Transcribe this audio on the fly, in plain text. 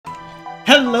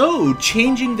Hello,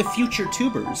 Changing the Future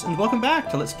Tubers, and welcome back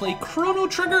to Let's Play Chrono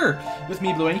Trigger with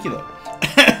me, BlueAnkylo.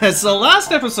 So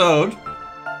last episode,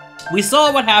 we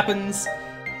saw what happens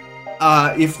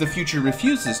if the future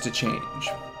refuses to change.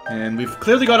 And we've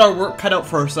clearly got our work cut out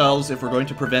for ourselves if we're going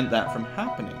to prevent that from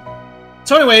happening.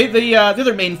 So anyway, the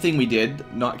other main thing we did,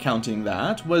 not counting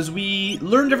that, was we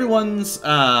learned everyone's,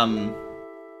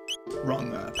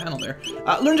 wrong panel there.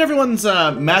 Learned everyone's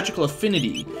magical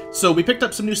affinity. So we picked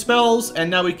up some new spells, and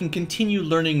now we can continue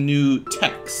learning new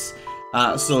techs.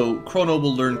 So Chrono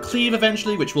will learn Cleave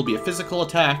eventually, which will be a physical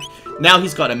attack. Now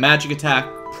he's got a magic attack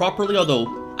properly,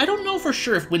 although I don't know for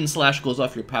sure if Wind Slash goes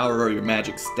off your power or your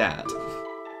magic stat.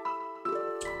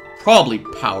 Probably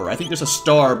power. I think there's a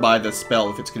star by the spell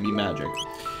if it's going to be magic.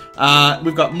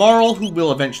 We've got Marl, who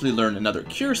will eventually learn another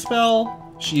cure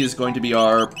spell. She is going to be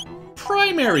our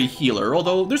primary healer,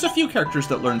 although there's a few characters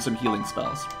that learn some healing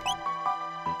spells.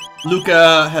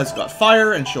 Luca has got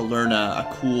fire, and she'll learn a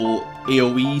cool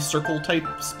AoE circle type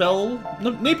spell.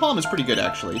 Napalm is pretty good,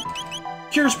 actually.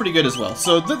 Cure is pretty good as well.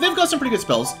 So they've got some pretty good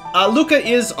spells. Luca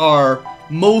is our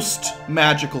most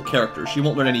magical character. She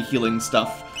won't learn any healing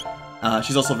stuff.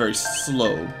 She's also very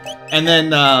slow. And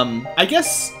then, I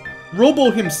guess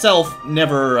Robo himself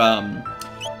never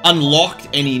unlocked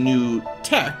any new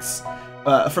techs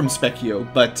from Specchio,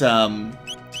 but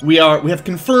we have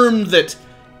confirmed that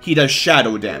he does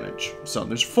shadow damage. So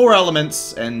there's 4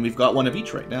 elements, and we've got one of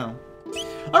each right now.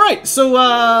 Alright, so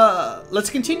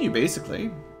let's continue, basically.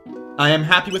 I am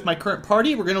happy with my current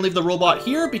party. We're going to leave the robot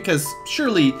here, because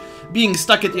surely being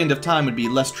stuck at the end of time would be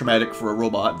less traumatic for a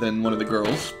robot than one of the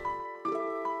girls.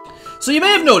 So you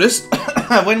may have noticed,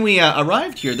 when we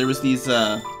arrived here, there was these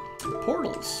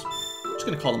portals. I'm just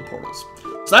going to call them portals.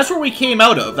 So that's where we came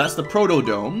out of. That's the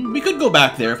Proto-Dome. We could go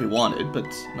back there if we wanted, but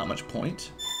not much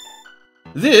point.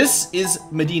 This is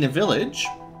Medina Village.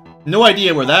 No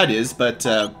idea where that is, but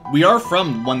we are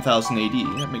from 1000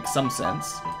 AD. That makes some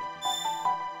sense.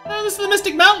 This is the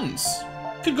Mystic Mountains.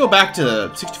 Could go back to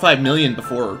 65 million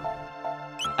before.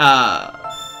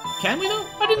 Can we though?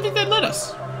 I didn't think they'd let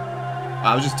us.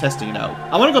 I was just testing it out.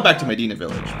 I want to go back to Medina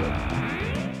Village, but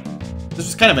this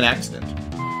was kind of an accident.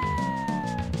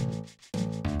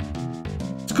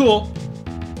 It's cool.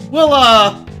 We'll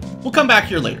come back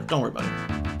here later. Don't worry about it.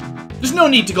 There's no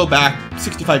need to go back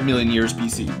 65 million years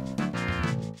BC.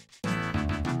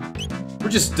 We're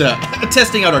just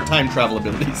testing out our time travel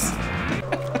abilities.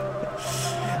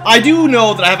 I do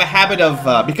know that I have a habit of,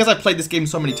 because I've played this game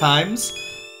so many times,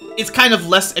 it's kind of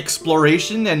less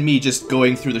exploration and me just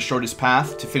going through the shortest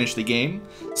path to finish the game.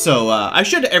 So I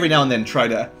should every now and then try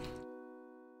to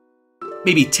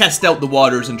maybe test out the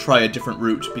waters and try a different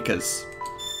route, because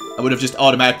I would have just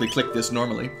automatically clicked this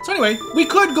normally. So anyway, we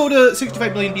could go to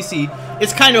 65 million BC.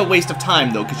 It's kind of a waste of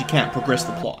time though, because you can't progress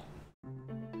the plot.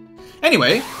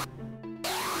 Anyway,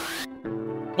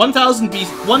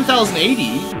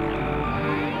 1080.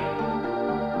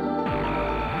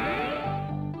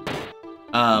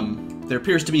 There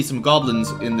appears to be some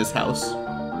goblins in this house.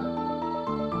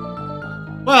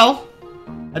 Well,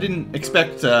 I didn't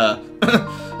expect a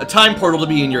time portal to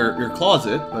be in your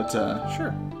closet, but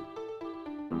sure.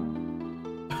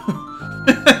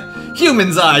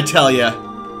 Humans, I tell ya.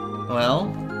 Well,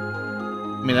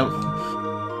 I mean,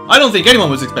 I don't think anyone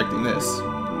was expecting this.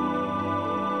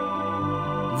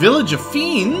 Village of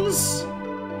Fiends?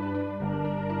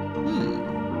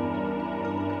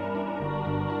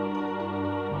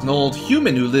 An old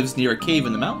human who lives near a cave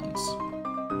in the mountains.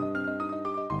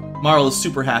 Marl is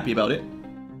super happy about it.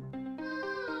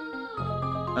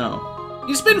 Oh.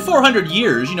 It's been 400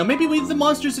 years, you know, maybe the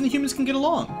monsters and the humans can get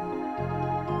along.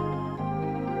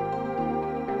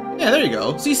 Yeah, there you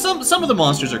go. See, some of the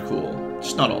monsters are cool.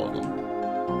 Just not all of them.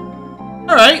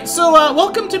 Alright, so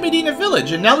welcome to Medina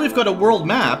Village, and now that we've got a world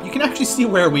map, you can actually see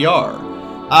where we are.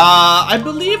 I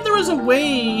believe there is a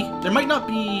way... There might not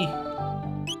be...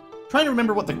 Trying to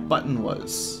remember what the button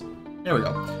was. There we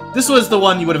go. This was the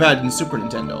one you would have had in Super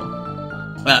Nintendo.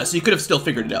 So you could have still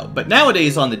figured it out. But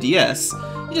nowadays on the DS,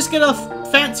 you just get a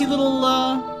fancy little,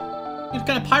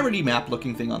 kind of piratey map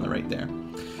looking thing on the right there.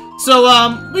 So,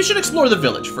 we should explore the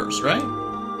village first, right?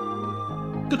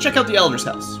 Go check out the Elder's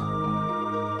house.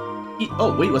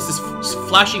 Oh, wait, what's this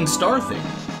flashing star thing?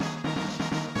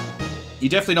 You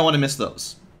definitely don't want to miss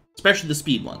those. Especially the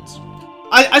speed ones.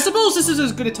 I suppose this is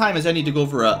as good a time as any to go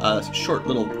over a short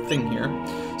little thing here.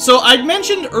 So I'd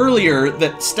mentioned earlier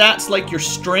that stats like your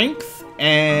strength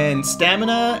and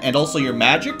stamina and also your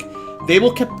magic, they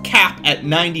will cap at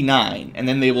 99, and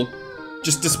then they will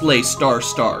just display star,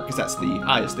 because that's the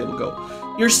highest they will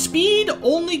go. Your speed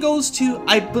only goes to,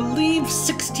 I believe,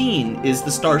 16 is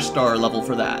the star level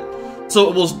for that. So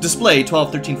it will display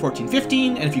 12, 13, 14,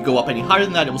 15, and if you go up any higher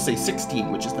than that, it will say 16,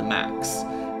 which is the max.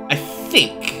 I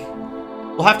think.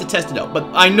 We'll have to test it out, but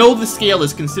I know the scale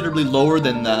is considerably lower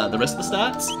than the rest of the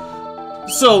stats.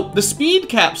 So, the speed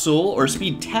capsule, or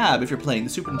speed tab if you're playing the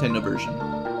Super Nintendo version,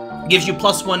 gives you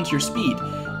 +1 to your speed.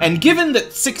 And given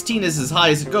that 16 is as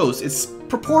high as it goes, it's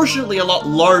proportionately a lot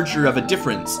larger of a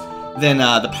difference than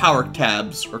the power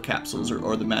tabs or capsules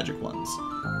or the magic ones.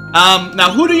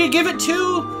 Now, who do you give it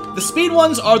to? The speed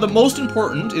ones are the most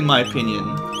important, in my opinion.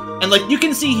 And like you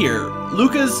can see here,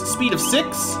 Luca's speed of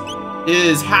 6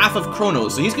 is half of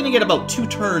Chrono's, so he's going to get about 2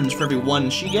 turns for every 1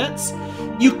 she gets.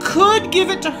 You could give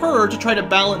it to her to try to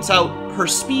balance out her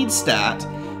speed stat,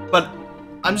 but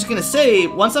I'm just going to say,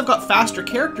 once I've got faster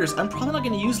characters, I'm probably not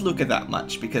going to use Luca that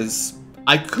much, because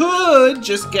I could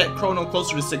just get Chrono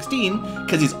closer to 16,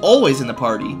 because he's always in the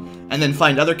party, and then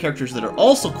find other characters that are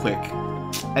also quick,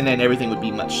 and then everything would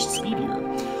be much speedier.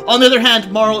 On the other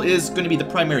hand, Marl is going to be the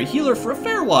primary healer for a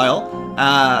fair while,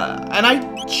 and I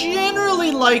generally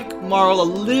like Marl a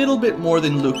little bit more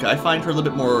than Luca. I find her a little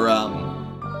bit more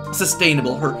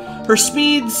sustainable. Her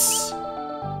speeds,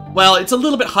 well, it's a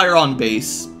little bit higher on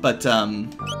base, but,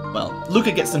 well,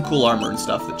 Luca gets some cool armor and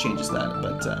stuff that changes that,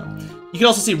 but you can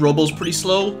also see Robo's pretty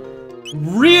slow.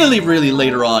 Really, really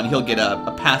later on, he'll get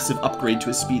a passive upgrade to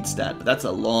his speed stat, but that's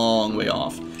a long way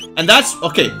off. And that's,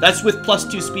 okay, that's with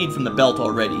 +2 speed from the belt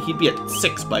already. He'd be at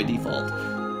 6 by default.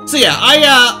 So yeah,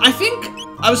 I think,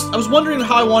 I was wondering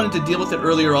how I wanted to deal with it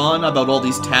earlier on about all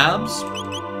these tabs,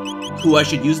 who I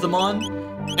should use them on.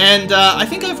 And I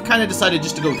think I've kind of decided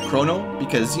just to go with Chrono,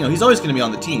 because, you know, he's always going to be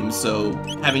on the team, so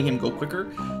having him go quicker.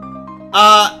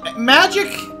 Magic,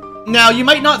 now you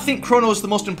might not think Chrono is the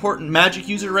most important magic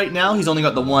user right now. He's only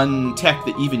got the one tech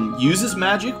that even uses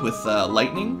magic with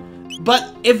lightning.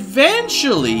 But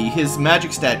eventually, his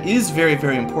magic stat is very,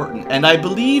 very important, and I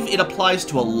believe it applies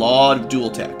to a lot of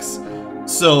dual techs.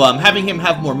 So having him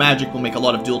have more magic will make a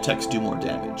lot of dual techs do more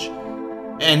damage.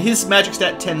 And his magic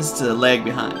stat tends to lag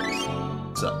behind.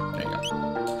 So, there you go.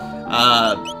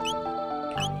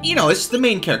 You know, it's the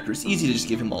main character. It's easy to just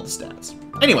give him all the stats.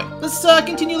 Anyway, let's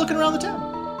continue looking around the town.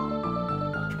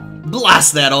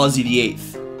 Blast that Aussie the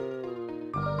 8th.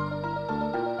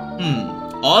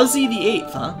 Aussie the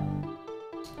 8th, huh?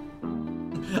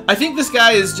 I think this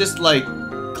guy is just, like,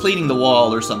 cleaning the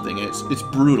wall or something. It's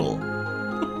brutal.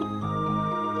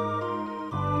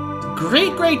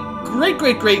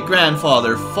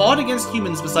 Great-great-great-great-great-grandfather fought against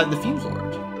humans beside the Fiend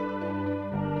Lord.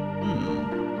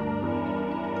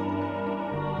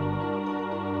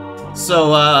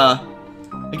 So, I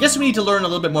guess we need to learn a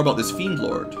little bit more about this Fiend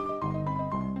Lord.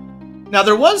 Now,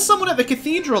 there was someone at the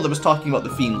cathedral that was talking about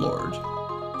the Fiend Lord.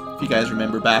 If you guys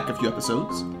remember back a few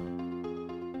episodes.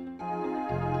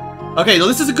 Okay, so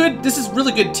this is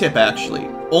really good tip, actually.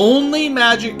 Only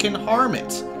magic can harm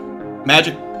it.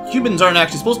 Humans aren't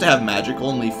actually supposed to have magic,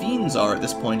 only fiends are at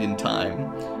this point in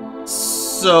time.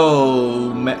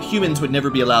 So, humans would never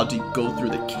be allowed to go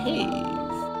through the cave.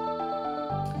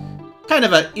 Kind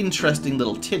of an interesting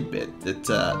little tidbit that,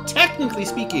 technically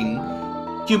speaking,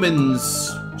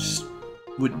 humans just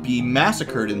would be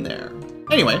massacred in there.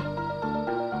 Anyway,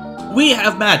 we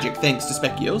have magic thanks to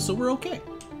Specchio, so we're okay.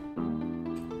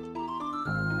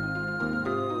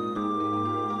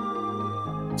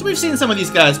 So we've seen some of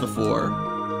these guys before.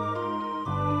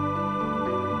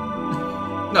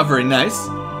 Not very nice.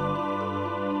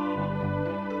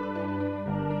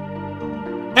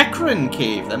 Ekron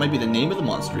Cave. That might be the name of the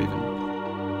monster, even.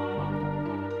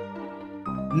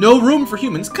 No room for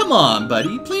humans. Come on,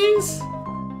 buddy, please.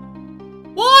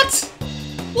 What?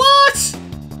 What?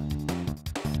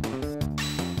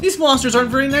 These monsters aren't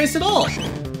very nice at all.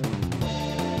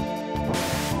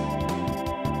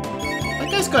 That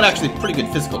guy's got actually pretty good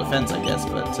physical defense, I guess,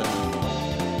 but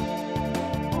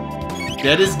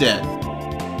dead is dead.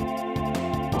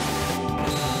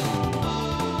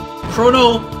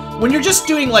 Chrono, when you're just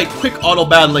doing like quick auto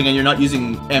battling and you're not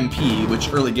using MP, which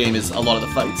early game is a lot of the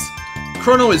fights,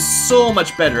 Chrono is so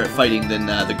much better at fighting than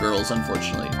the girls,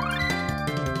 unfortunately.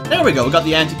 There we go, we got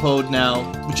the Antipode now,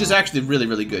 which is actually really,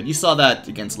 really good. You saw that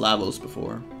against Lavos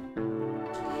before.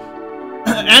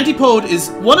 Antipode is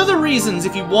one of the reasons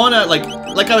if you wanna, like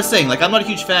I was saying, like I'm not a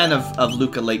huge fan of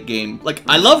Luca late game. Like,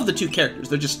 I love the two characters,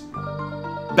 they're just,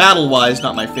 battle-wise,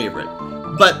 not my favorite.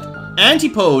 But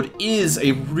Antipode is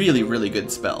a really, really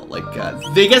good spell. Like,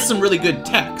 they get some really good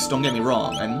techs, don't get me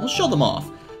wrong, and we'll show them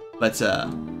off. But,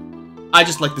 I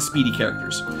just like the speedy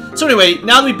characters. So anyway,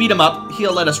 now that we beat him up,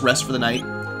 he'll let us rest for the night.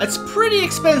 It's pretty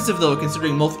expensive, though,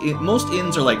 considering most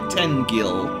inns are like 10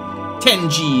 gil. 10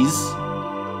 Gs.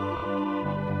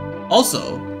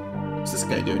 Also, what's this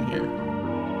guy doing here?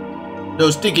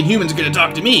 Those stinking humans are gonna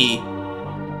talk to me.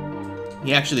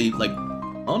 He actually, like...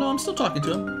 Oh no, I'm still talking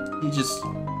to him.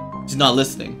 He's not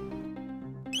listening.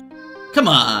 Come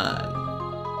on.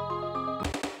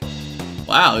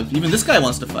 Wow, even this guy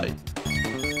wants to fight.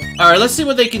 Alright, let's see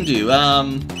what they can do.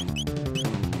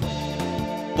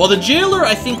 Well, the jailer,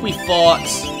 I think we fought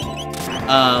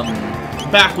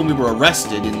back when we were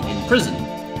arrested in prison.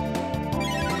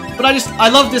 But I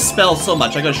love this spell so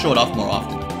much, I gotta show it off more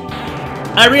often.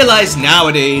 I realize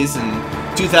nowadays, in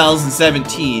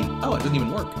 2017... Oh, it doesn't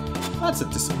even work. That's a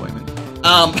disappointment.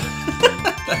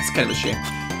 That's kind of a shame.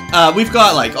 We've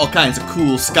got, like, all kinds of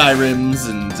cool Skyrims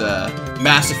and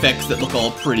Mass Effects that look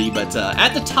all pretty, but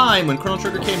at the time when Chrono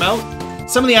Trigger came out,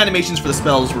 some of the animations for the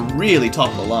spells were really top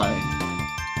of the line.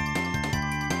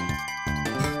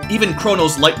 Even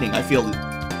Chrono's Lightning, I feel,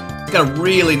 it's got a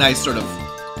really nice sort of...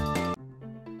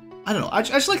 I don't know, I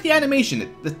just like the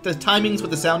animation, the timings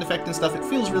with the sound effect and stuff, it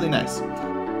feels really nice.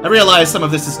 I realize some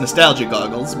of this is nostalgia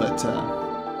goggles, but...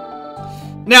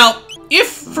 Now, if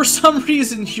for some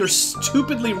reason you're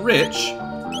stupidly rich,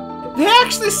 they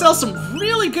actually sell some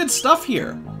really good stuff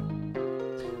here.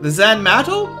 The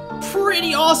Zanmato,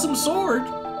 pretty awesome sword.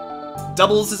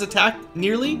 Doubles his attack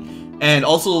nearly, and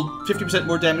also 50%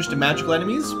 more damage to magical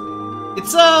enemies.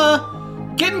 It's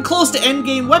getting close to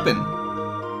endgame weapon,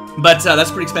 but that's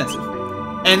pretty expensive.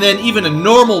 And then even a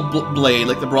normal blade,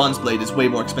 like the bronze blade, is way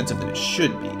more expensive than it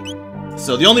should be.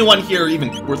 So the only one here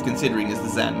even worth considering is the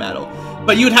Zanmato.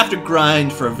 But you would have to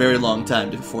grind for a very long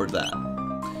time to afford that.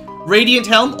 Radiant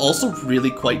Helm, also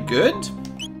really quite good.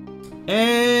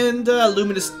 And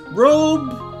Luminous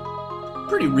Robe,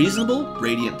 pretty reasonable.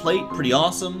 Radiant Plate, pretty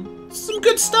awesome. Some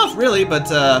good stuff, really, but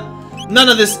none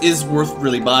of this is worth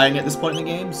really buying at this point in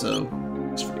the game, so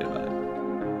just forget about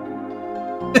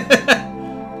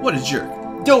it. What a jerk.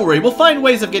 Don't worry, we'll find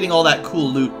ways of getting all that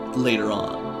cool loot later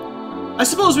on. I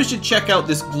suppose we should check out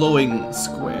this glowing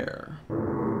square.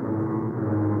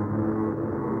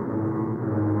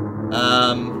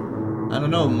 I don't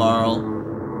know, Marl.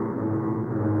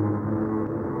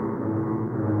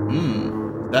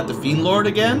 That the Fiend Lord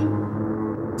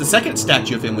again? The second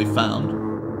statue of him we found.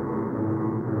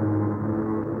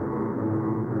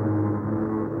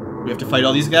 We have to fight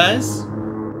all these guys?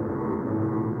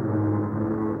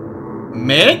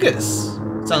 Magus!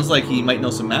 Sounds like he might know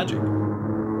some magic.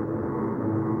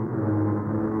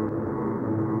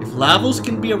 If Lavos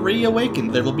can be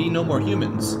reawakened, there will be no more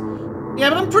humans. Yeah,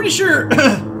 but I'm pretty sure...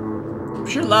 I'm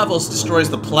sure Lavos destroys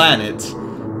the planet,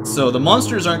 so the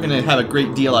monsters aren't going to have a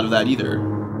great deal out of that either.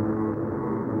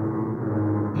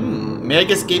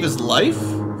 Magus gave his life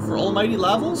for almighty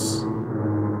Lavos?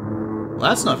 Well,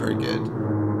 that's not very good.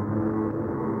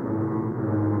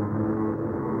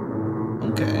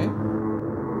 Okay.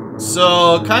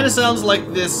 So, kind of sounds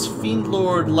like this Fiend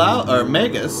Lord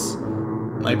Magus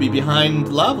might be behind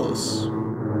Lavos.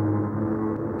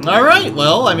 Alright,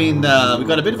 well, I mean, we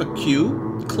got a bit of a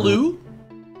clue.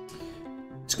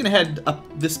 Just gonna head up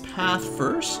this path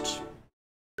first.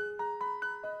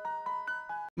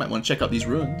 Might want to check out these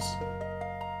ruins.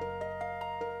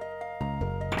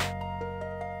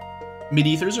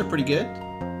 Mid-ethers are pretty good.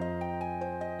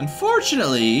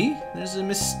 Unfortunately, there's a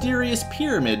mysterious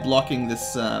pyramid blocking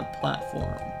this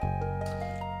platform.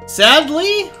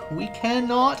 Sadly, we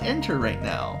cannot enter right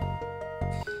now.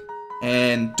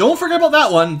 And don't forget about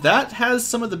that one. That has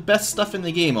some of the best stuff in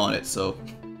the game on it, so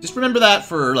just remember that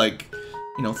for, like,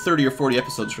 you know, 30 or 40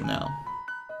 episodes from now.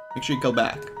 Make sure you go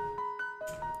back.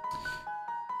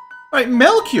 Alright,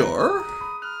 Melchior?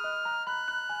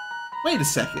 Wait a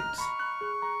second.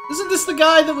 Isn't this the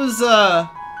guy that was,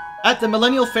 at the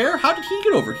Millennial Fair? How did he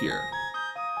get over here?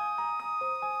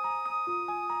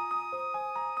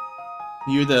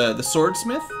 You're the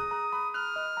swordsmith?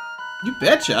 You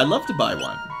betcha, I'd love to buy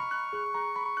one.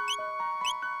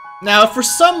 Now, if for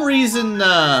some reason,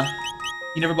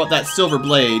 you never bought that silver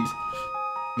blade,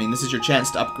 I mean, this is your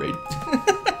chance to upgrade.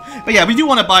 But yeah, we do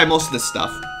want to buy most of this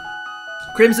stuff.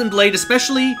 Crimson Blade,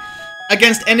 especially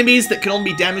against enemies that can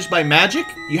only be damaged by magic,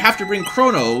 you have to bring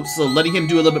Chrono, so letting him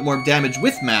do a little bit more damage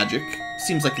with magic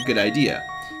seems like a good idea.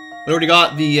 We already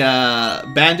got the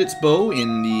bandit's bow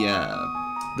in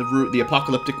the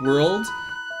apocalyptic world.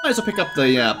 Might as well pick up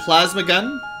the plasma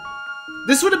gun.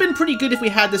 This would have been pretty good if we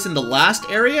had this in the last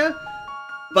area,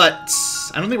 but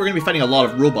I don't think we're going to be fighting a lot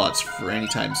of robots for any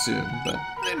time soon, but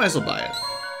I might as well buy it.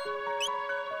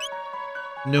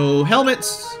 No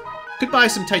helmets. Could buy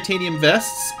some titanium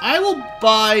vests. I will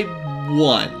buy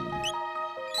one.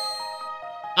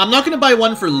 I'm not going to buy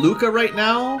one for Luca right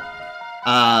now.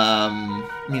 I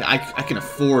mean, I can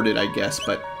afford it, I guess,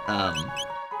 but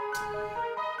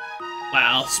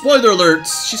Wow, spoiler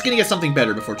alerts, she's gonna get something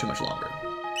better before too much longer.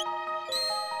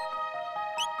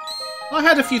 I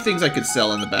had a few things I could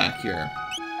sell in the back here.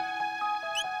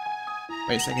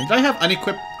 Wait a second, did I have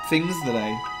unequipped things that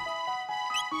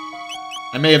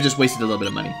I may have just wasted a little bit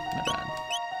of money. My bad.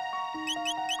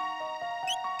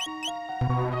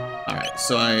 Alright,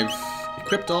 so I've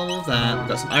equipped all of that. We've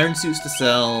got some iron suits to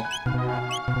sell.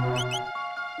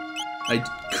 I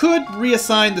could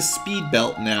reassign the speed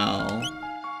belt now,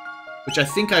 which I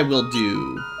think I will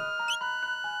do.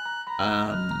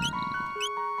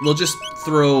 We'll just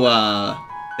throw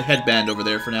the headband over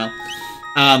there for now.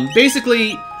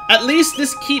 Basically, at least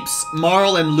this keeps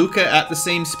Marl and Luca at the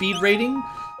same speed rating.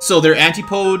 So their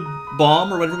antipode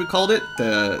bomb, or whatever we called it,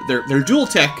 their dual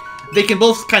tech, they can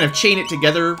both kind of chain it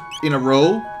together in a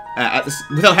row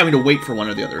without having to wait for one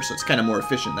or the other. So it's kind of more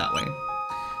efficient that way.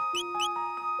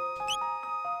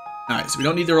 Alright, so we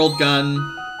don't need their old gun.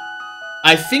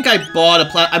 I think I bought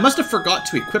I must have forgot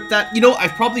to equip that. You know,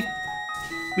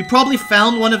 we probably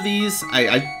found one of these.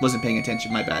 I wasn't paying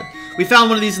attention, my bad. We found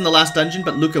one of these in the last dungeon,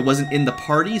 but Luca wasn't in the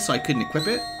party, so I couldn't equip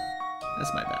it.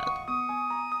 That's my bad.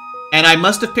 And I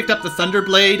must have picked up the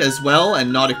Thunderblade as well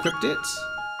and not equipped it.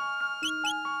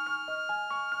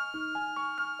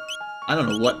 I don't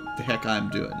know what the heck I'm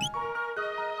doing.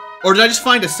 Or did I just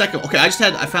find a second? Okay, I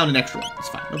found an extra one. It's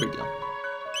fine, no big deal.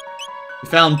 We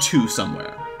found two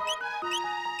somewhere.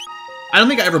 I don't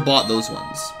think I ever bought those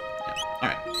ones. Yeah.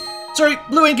 Alright. Sorry,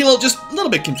 BlueAnkylo, just a little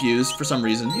bit confused for some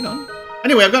reason, you know.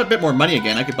 Anyway, I've got a bit more money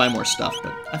again. I could buy more stuff,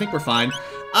 but I think we're fine.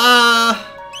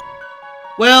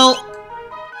 Well,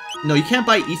 no, you can't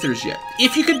buy ethers yet.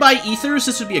 If you could buy ethers,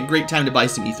 this would be a great time to buy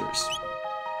some ethers.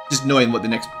 Just knowing what the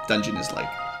next dungeon is like.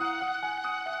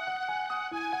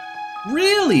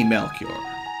 Really, Melchior?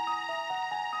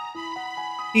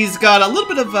 He's got a little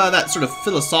bit of that sort of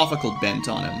philosophical bent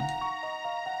on him.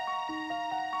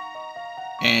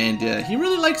 And he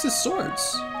really likes his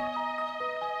swords.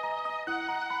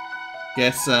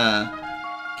 Guess,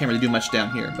 can't really do much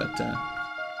down here, but,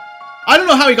 I don't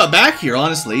know how he got back here,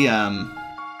 honestly.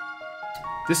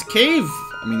 This cave,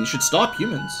 I mean, you should stop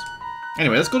humans.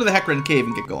 Anyway, let's go to the Hecarim cave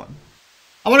and get going.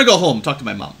 I want to go home, talk to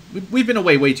my mom. We've been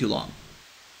away way too long.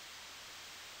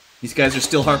 These guys are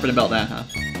still harping about that, huh?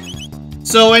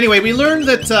 So anyway, we learned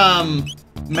that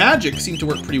magic seemed to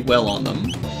work pretty well on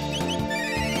them.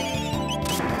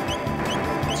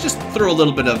 Let's just throw a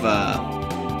little bit of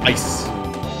ice.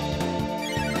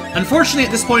 Unfortunately,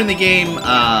 at this point in the game, you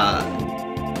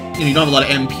know, you don't have a lot of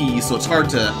MP, so it's hard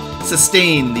to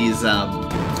sustain these,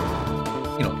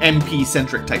 you know,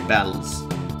 MP-centric type battles.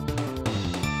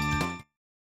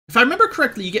 If I remember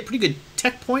correctly, you get pretty good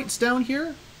tech points down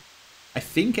here. I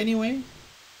think, anyway.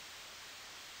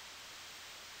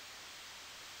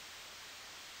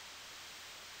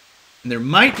 And there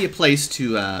might be a place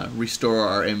to restore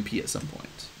our MP at some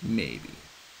point. Maybe.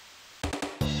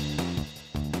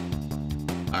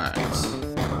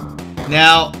 Alright.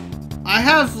 Now, I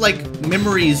have, like,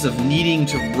 memories of needing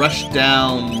to rush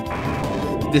down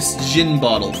this gin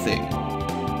bottle thing.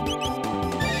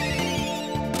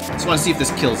 Just want to see if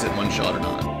this kills it one shot or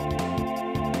not.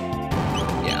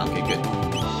 Yeah, okay, good.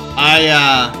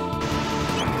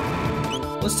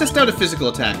 Let's test out a physical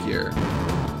attack here.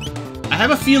 I have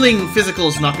a feeling physical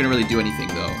is not going to really do anything,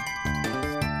 though.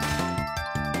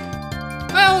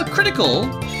 Well, critical.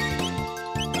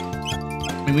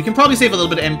 I mean, we can probably save a little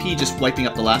bit of MP just wiping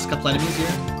up the last couple enemies here.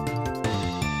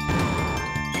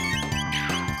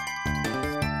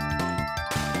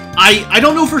 I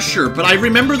don't know for sure, but I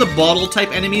remember the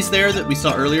bottle-type enemies there that we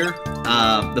saw earlier.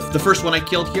 The first one I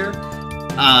killed here.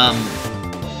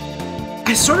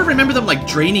 I sort of remember them, like,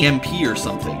 draining MP or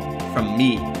something from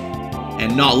me.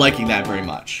 And not liking that very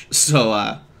much. So,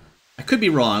 I could be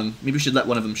wrong. Maybe we should let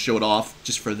one of them show it off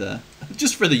just for the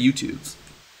YouTubes.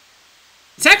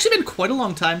 It's actually been quite a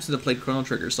long time since I played Chrono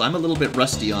Trigger, so I'm a little bit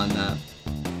rusty on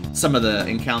some of the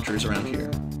encounters around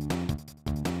here.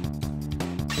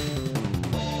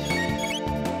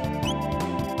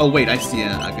 Oh wait, I see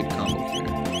a good combo here.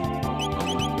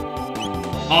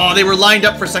 Oh, they were lined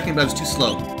up for a second, but I was too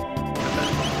slow.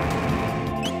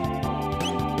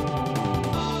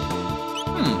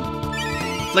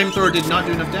 Flamethrower did not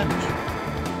do enough damage.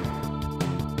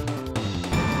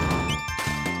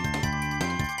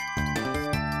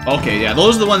 Okay, yeah,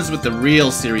 those are the ones with the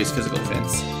real serious physical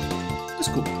defense. That's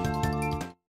cool.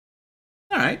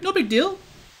 Alright, no big deal.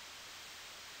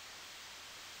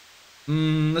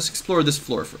 Let's explore this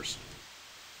floor first.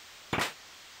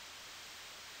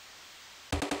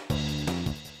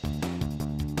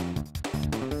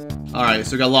 Alright,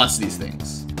 so we got lots of these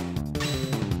things.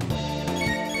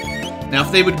 Now,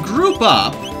 if they would group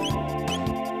up,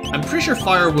 I'm pretty sure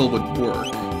Fire Will would work.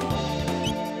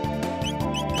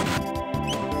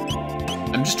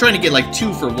 I'm just trying to get like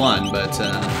 2 for 1, but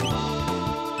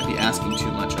I'd be asking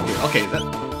too much. Okay,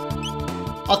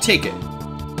 I'll take it.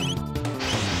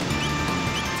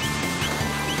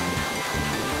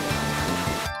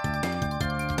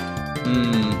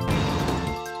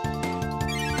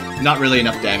 Not really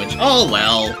enough damage. Oh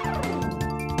well.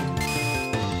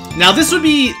 Now this would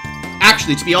be,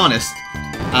 actually, to be honest,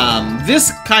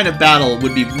 this kind of battle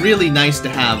would be really nice to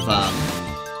have,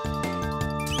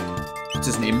 what's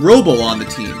his name, Robo on the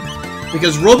team.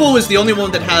 Because Robo is the only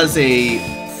one that has a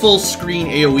full screen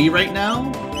AoE right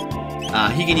now.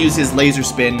 He can use his laser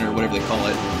spin, or whatever they call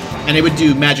it, and it would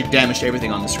do magic damage to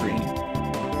everything on the screen.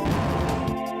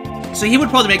 So he would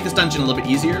probably make this dungeon a little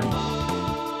bit easier.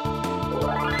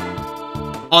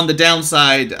 On the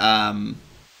downside,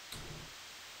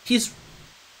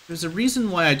 there's a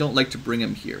reason why I don't like to bring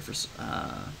him here.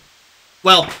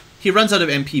 Well, he runs out of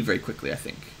MP very quickly, I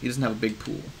think. He doesn't have a big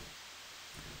pool.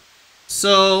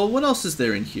 So, what else is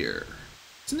there in here?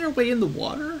 Isn't there a way in the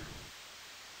water?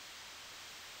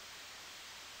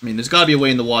 I mean, there's gotta be a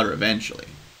way in the water eventually.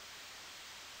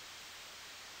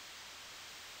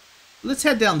 Let's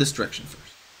head down this direction first.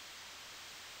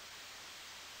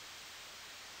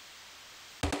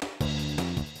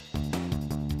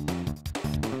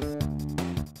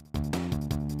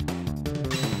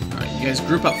 You guys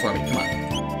group up for me, come on.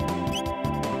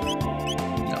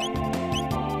 No.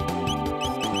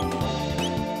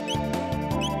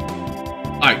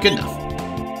 Alright, good enough.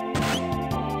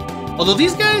 Although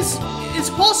these guys,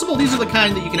 it's possible these are the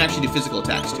kind that you can actually do physical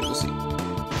attacks to, we'll see.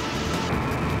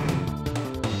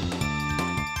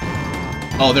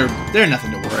 Oh, they're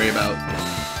nothing to worry about.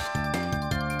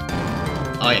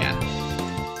 Oh yeah.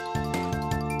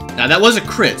 Now that was a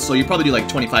crit, so you probably do like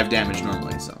 25 damage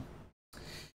normally, so.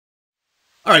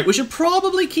 Alright, we should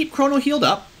probably keep Chrono healed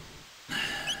up.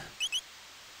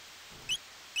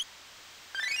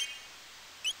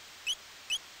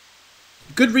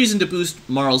 Good reason to boost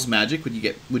Marl's magic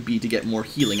would be to get more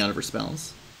healing out of her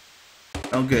spells.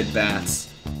 Oh good,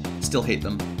 bats. Still hate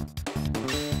them.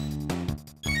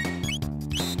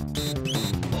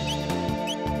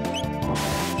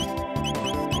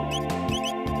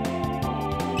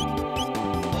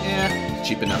 Yeah,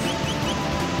 cheap enough.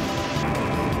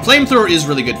 Flamethrower is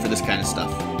really good for this kind of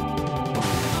stuff.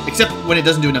 Except when it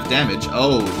doesn't do enough damage.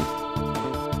 Oh.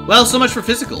 Well, so much for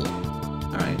physical.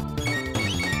 Alright.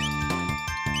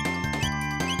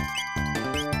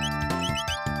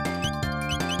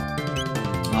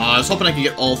 Oh, I was hoping I could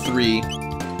get all 3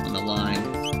 on the line.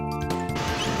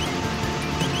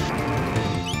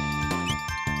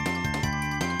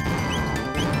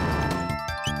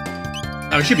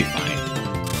 Oh, it should be fine.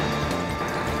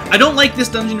 I don't like this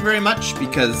dungeon very much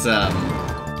because,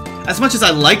 as much as I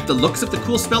like the looks of the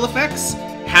cool spell effects,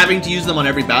 having to use them on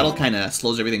every battle kind of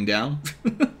slows everything down.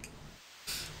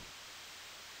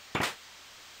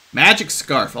 Magic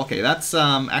Scarf. Okay, that's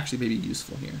actually maybe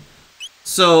useful here.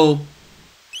 So,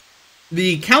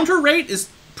 the counter rate is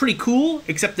pretty cool,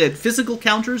 except that physical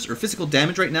counters, or physical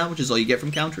damage right now, which is all you get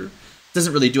from counter,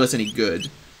 doesn't really do us any good.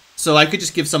 So I could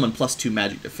just give someone +2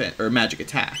 magic defense, or magic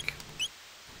attack.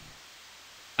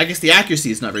 I guess the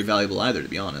accuracy is not very valuable either, to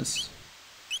be honest.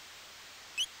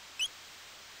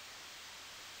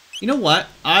 You know what?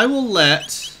 I will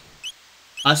let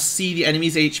us see the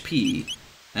enemy's HP,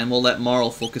 and we'll let Marl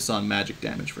focus on magic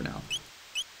damage for now.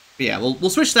 But yeah,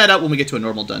 we'll switch that out when we get to a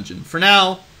normal dungeon. For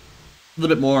now, a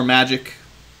little bit more magic.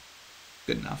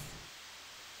 Good enough.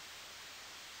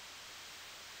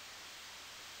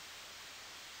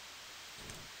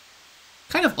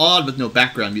 Kind of odd with no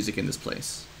background music in this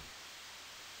place.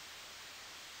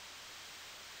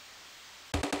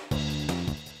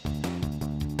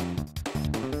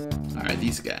 Alright,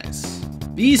 these guys.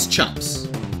 These chumps.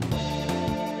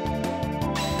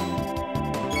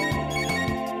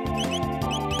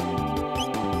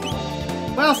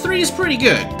 Well, 3 is pretty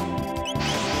good.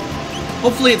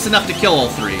 Hopefully it's enough to kill all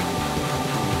 3.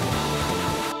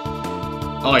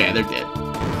 Oh yeah, they're dead.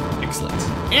 Excellent.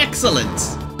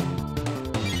 Excellent!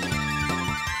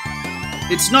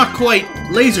 It's not quite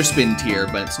laser spin tier,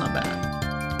 but it's not bad.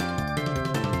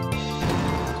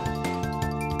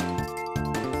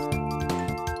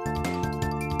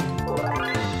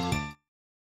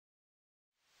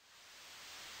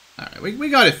 Alright, we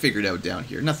got it figured out down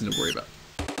here. Nothing to worry about.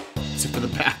 Except for the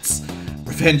bats.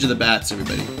 Revenge of the bats,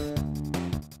 everybody.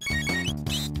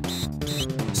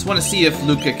 Just want to see if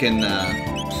Luca can,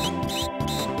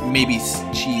 maybe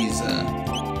cheese,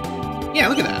 yeah,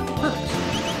 look at that. Perfect.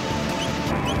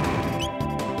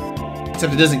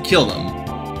 Except it doesn't kill them.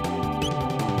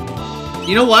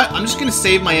 You know what? I'm just gonna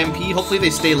save my MP. Hopefully they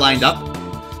stay lined up.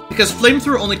 Because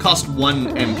Flamethrower only costs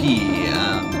 1 MP.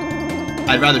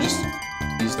 I'd rather just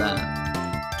use that.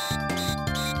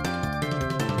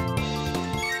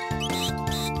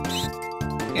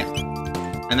 Yeah.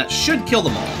 And that should kill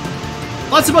them all.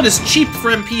 Well, that's about as cheap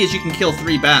for MP as you can kill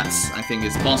 3 bats, I think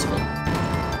is possible.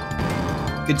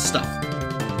 Good stuff.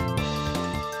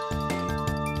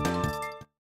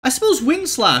 I suppose Wind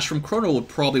Slash from Chrono would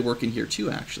probably work in here too,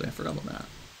 actually. I forgot about that.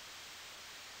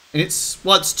 And it's,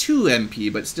 well, it's 2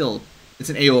 MP, but still, it's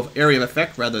an area of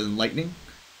effect rather than lightning.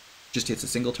 Just hits a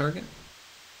single target.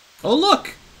 Oh,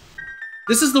 look!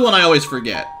 This is the one I always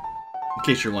forget, in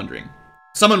case you're wondering.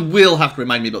 Someone will have to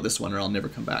remind me about this one or I'll never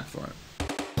come back for it.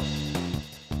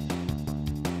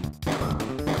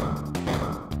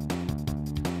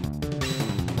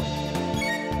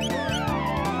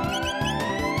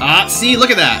 Ah, see,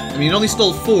 look at that! I mean, it only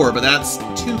stole 4, but that's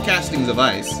 2 castings of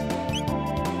ice.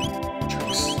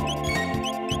 Jerks.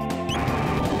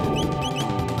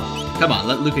 Come on,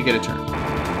 let Luca get a turn.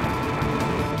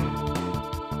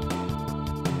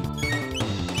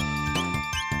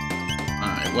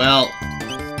 Alright, well...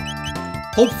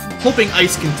 hoping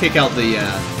ice can take out the,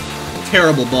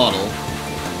 terrible bottle.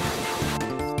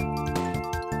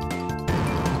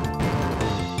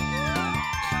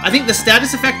 I think the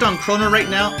status effect on Chrono right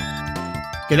now...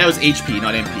 Okay, that was HP,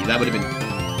 not MP. That would have been,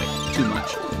 like, too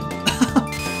much.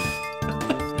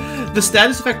 The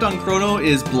status effect on Chrono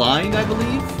is blind, I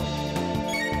believe.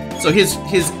 So his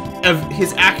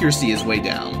accuracy is way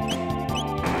down.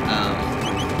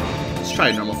 Let's try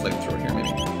a normal flamethrower here,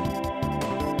 maybe.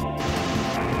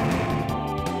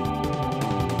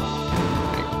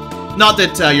 Okay. Not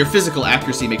that your physical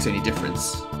accuracy makes any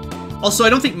difference. Also, I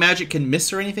don't think magic can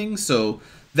miss or anything, so...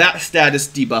 that status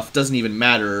debuff doesn't even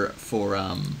matter for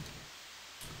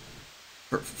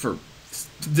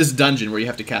this dungeon where you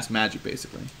have to cast magic,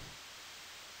 basically.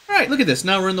 Alright, look at this.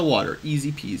 Now we're in the water.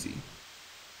 Easy peasy.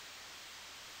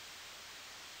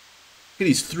 Look at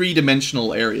these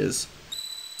 3-dimensional areas.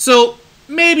 So,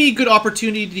 maybe a good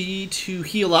opportunity to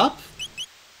heal up.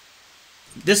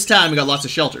 This time we got lots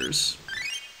of shelters.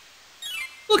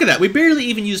 Look at that. We barely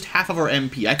even used half of our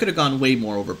MP. I could have gone way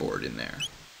more overboard in there.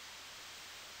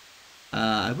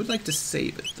 I would like to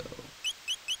save it, though.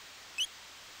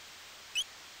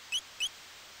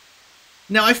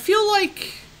 Now, I feel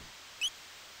like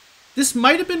this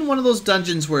might have been one of those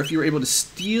dungeons where if you were able to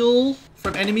steal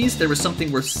from enemies, there was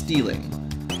something worth stealing.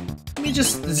 Let me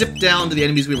just zip down to the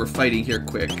enemies we were fighting here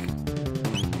quick.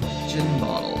 Gin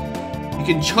bottle. You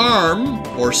can charm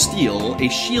or steal a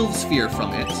shield sphere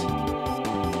from it.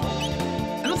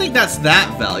 I don't think that's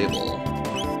that valuable.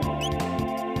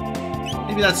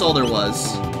 Maybe that's all there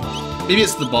was. Maybe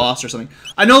it's the boss or something.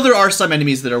 I know there are some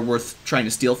enemies that are worth trying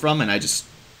to steal from, and I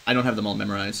don't have them all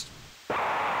memorized.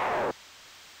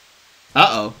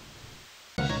 Uh-oh.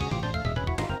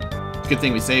 Good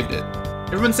thing we saved it.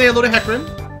 Everyone say hello to Hecarim.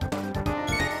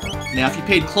 Now, if you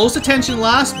paid close attention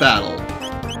last battle,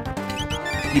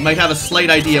 you might have a slight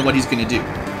idea what he's gonna do.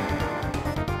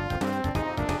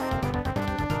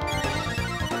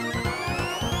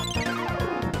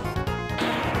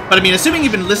 But I mean, assuming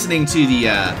you've been listening to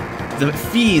the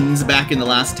fiends back in the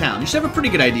last town, you should have a pretty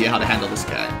good idea how to handle this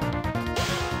guy.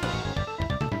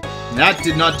 That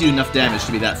did not do enough damage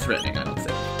to be that threatening, I don't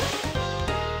think.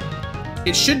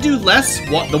 It should do less.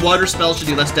 The water spell should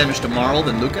do less damage to Marl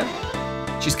than Luca.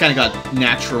 She's kind of got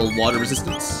natural water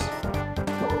resistance.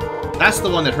 That's the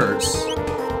one that hurts.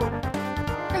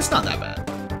 It's not that bad.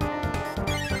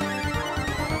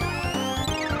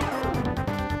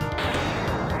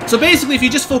 So basically, if you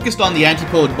just focused on the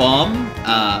Antipode Bomb,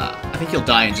 I think he'll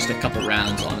die in just a couple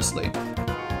rounds, honestly.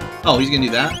 Oh, he's gonna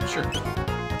do that? Sure.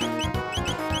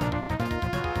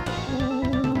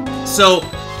 So,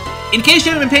 in case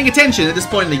you haven't been paying attention at this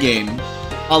point in the game,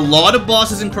 a lot of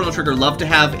bosses in Chrono Trigger love to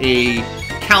have a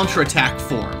counterattack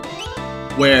form,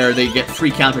 where they get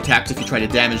free counterattacks if you try to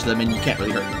damage them and you can't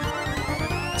really hurt them.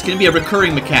 It's gonna be a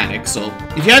recurring mechanic, so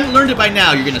if you hadn't learned it by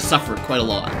now, you're gonna suffer quite a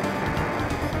lot.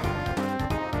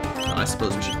 I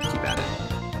suppose we should keep at it.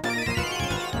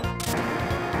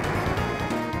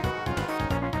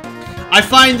 I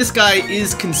find this guy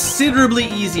is considerably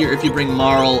easier if you bring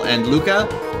Marl and Luca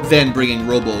than bringing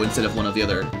Robo instead of one of the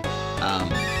other.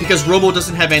 Because Robo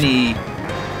doesn't have any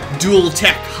dual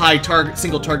tech high target,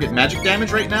 single target magic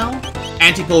damage right now.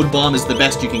 Antipode Bomb is the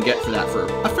best you can get for that for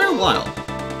a fair while.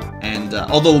 And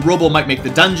although Robo might make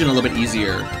the dungeon a little bit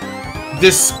easier,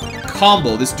 this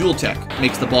combo, this dual tech,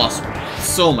 makes the boss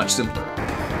so much simpler.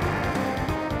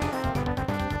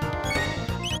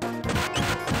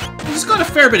 He's got a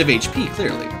fair bit of HP,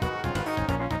 clearly.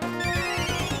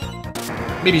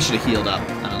 Maybe he should have healed up.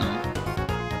 I don't know.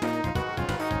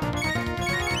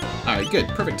 Alright, good.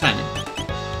 Perfect timing.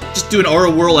 Just do an aura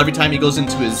whirl every time he goes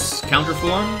into his counter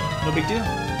form. No big deal.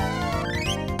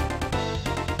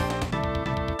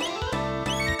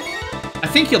 I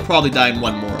think he'll probably die in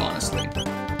one more, honestly.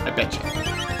 I bet you.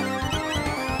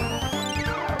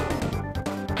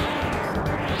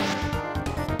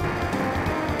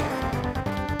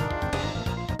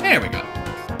 There we go.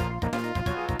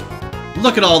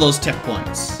 Look at all those tech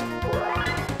points.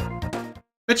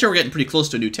 Bet you we're getting pretty close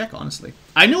to a new tech, honestly.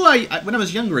 I know when I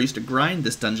was younger, I used to grind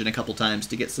this dungeon a couple times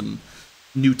to get some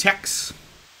new techs.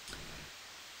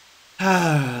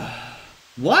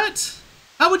 What?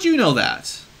 How would you know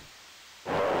that?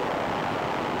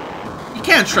 You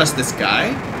can't trust this guy.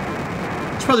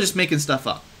 He's probably just making stuff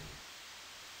up.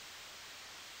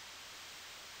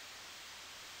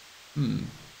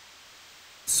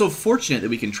 So fortunate that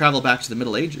we can travel back to the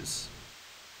Middle Ages.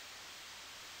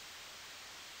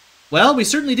 Well, we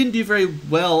certainly didn't do very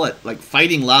well at, like,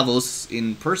 fighting Lavos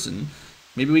in person.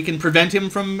 Maybe we can prevent him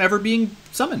from ever being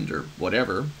summoned, or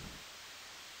whatever.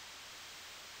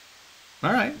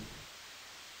 Alright.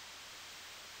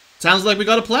 Sounds like we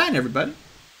got a plan, everybody.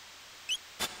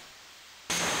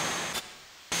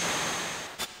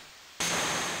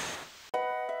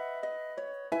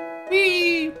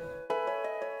 Whee!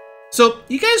 So,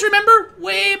 you guys remember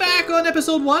way back on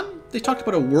episode 1? They talked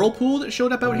about a whirlpool that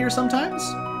showed up out here sometimes?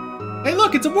 Hey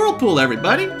look, it's a whirlpool,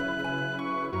 everybody!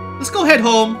 Let's go head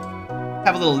home,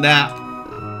 have a little nap,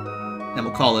 and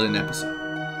we'll call it an episode.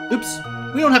 Oops,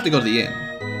 we don't have to go to the inn.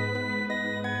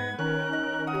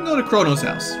 We can go to Chrono's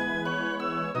house.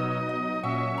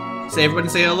 Say everybody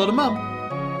say hello to Mom.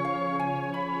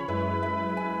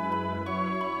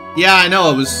 Yeah, I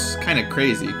know, it was kind of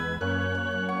crazy.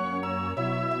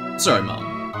 Sorry,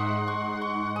 Mom.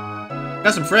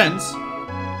 Got some friends.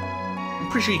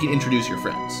 I'm pretty sure you can introduce your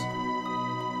friends.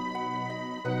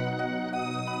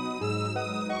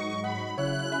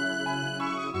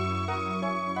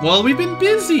 Well, we've been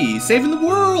busy saving the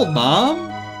world,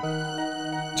 Mom.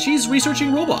 She's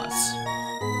researching robots.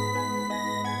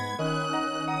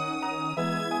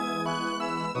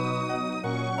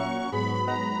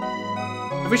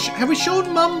 Have we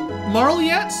shown Mom Marl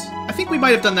yet? I think we might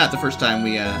have done that the first time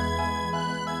we had her.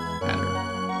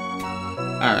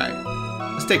 Alright,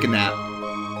 let's take a nap.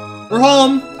 We're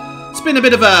home. It's been a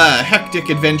bit of a hectic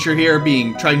adventure here,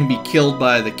 trying to be killed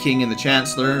by the King and the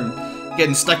Chancellor, and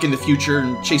getting stuck in the future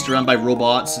and chased around by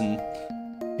robots, and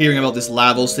hearing about this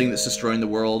Lavos thing that's destroying the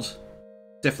world.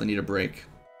 Definitely need a break.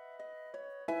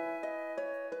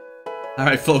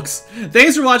 Alright folks,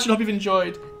 thanks for watching, hope you've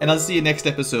enjoyed, and I'll see you next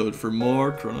episode for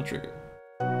more Chrono Trigger.